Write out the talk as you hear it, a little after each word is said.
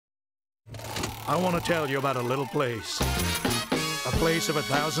I want to tell you about a little place. A place of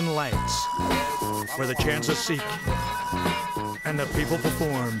 1,000 lights, where the chances seek and the people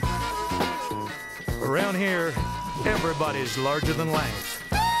perform. Around here, everybody's larger than life.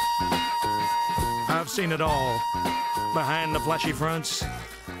 I've seen it all, behind the flashy fronts,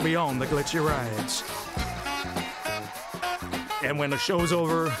 beyond the glitzy rides. And when the show's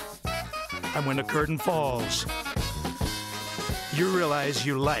over, and when the curtain falls, you realize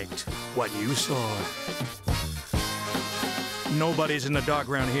you liked what you saw. Nobody's in the dark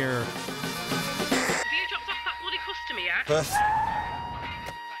around here. Have you dropped off that bloody customer yet? Beth,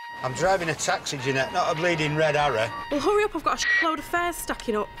 I'm driving a taxi, Jeanette, not a bleeding red arrow. Well, hurry up, I've got a load of fares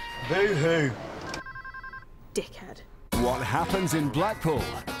stacking up. Boo-hoo. Dickhead. What Happens in Blackpool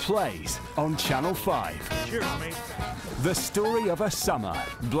plays on Channel 5. Cheers, mate. The story of a summer,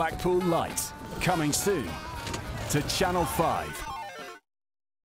 Blackpool Lights, coming soon to Channel 5.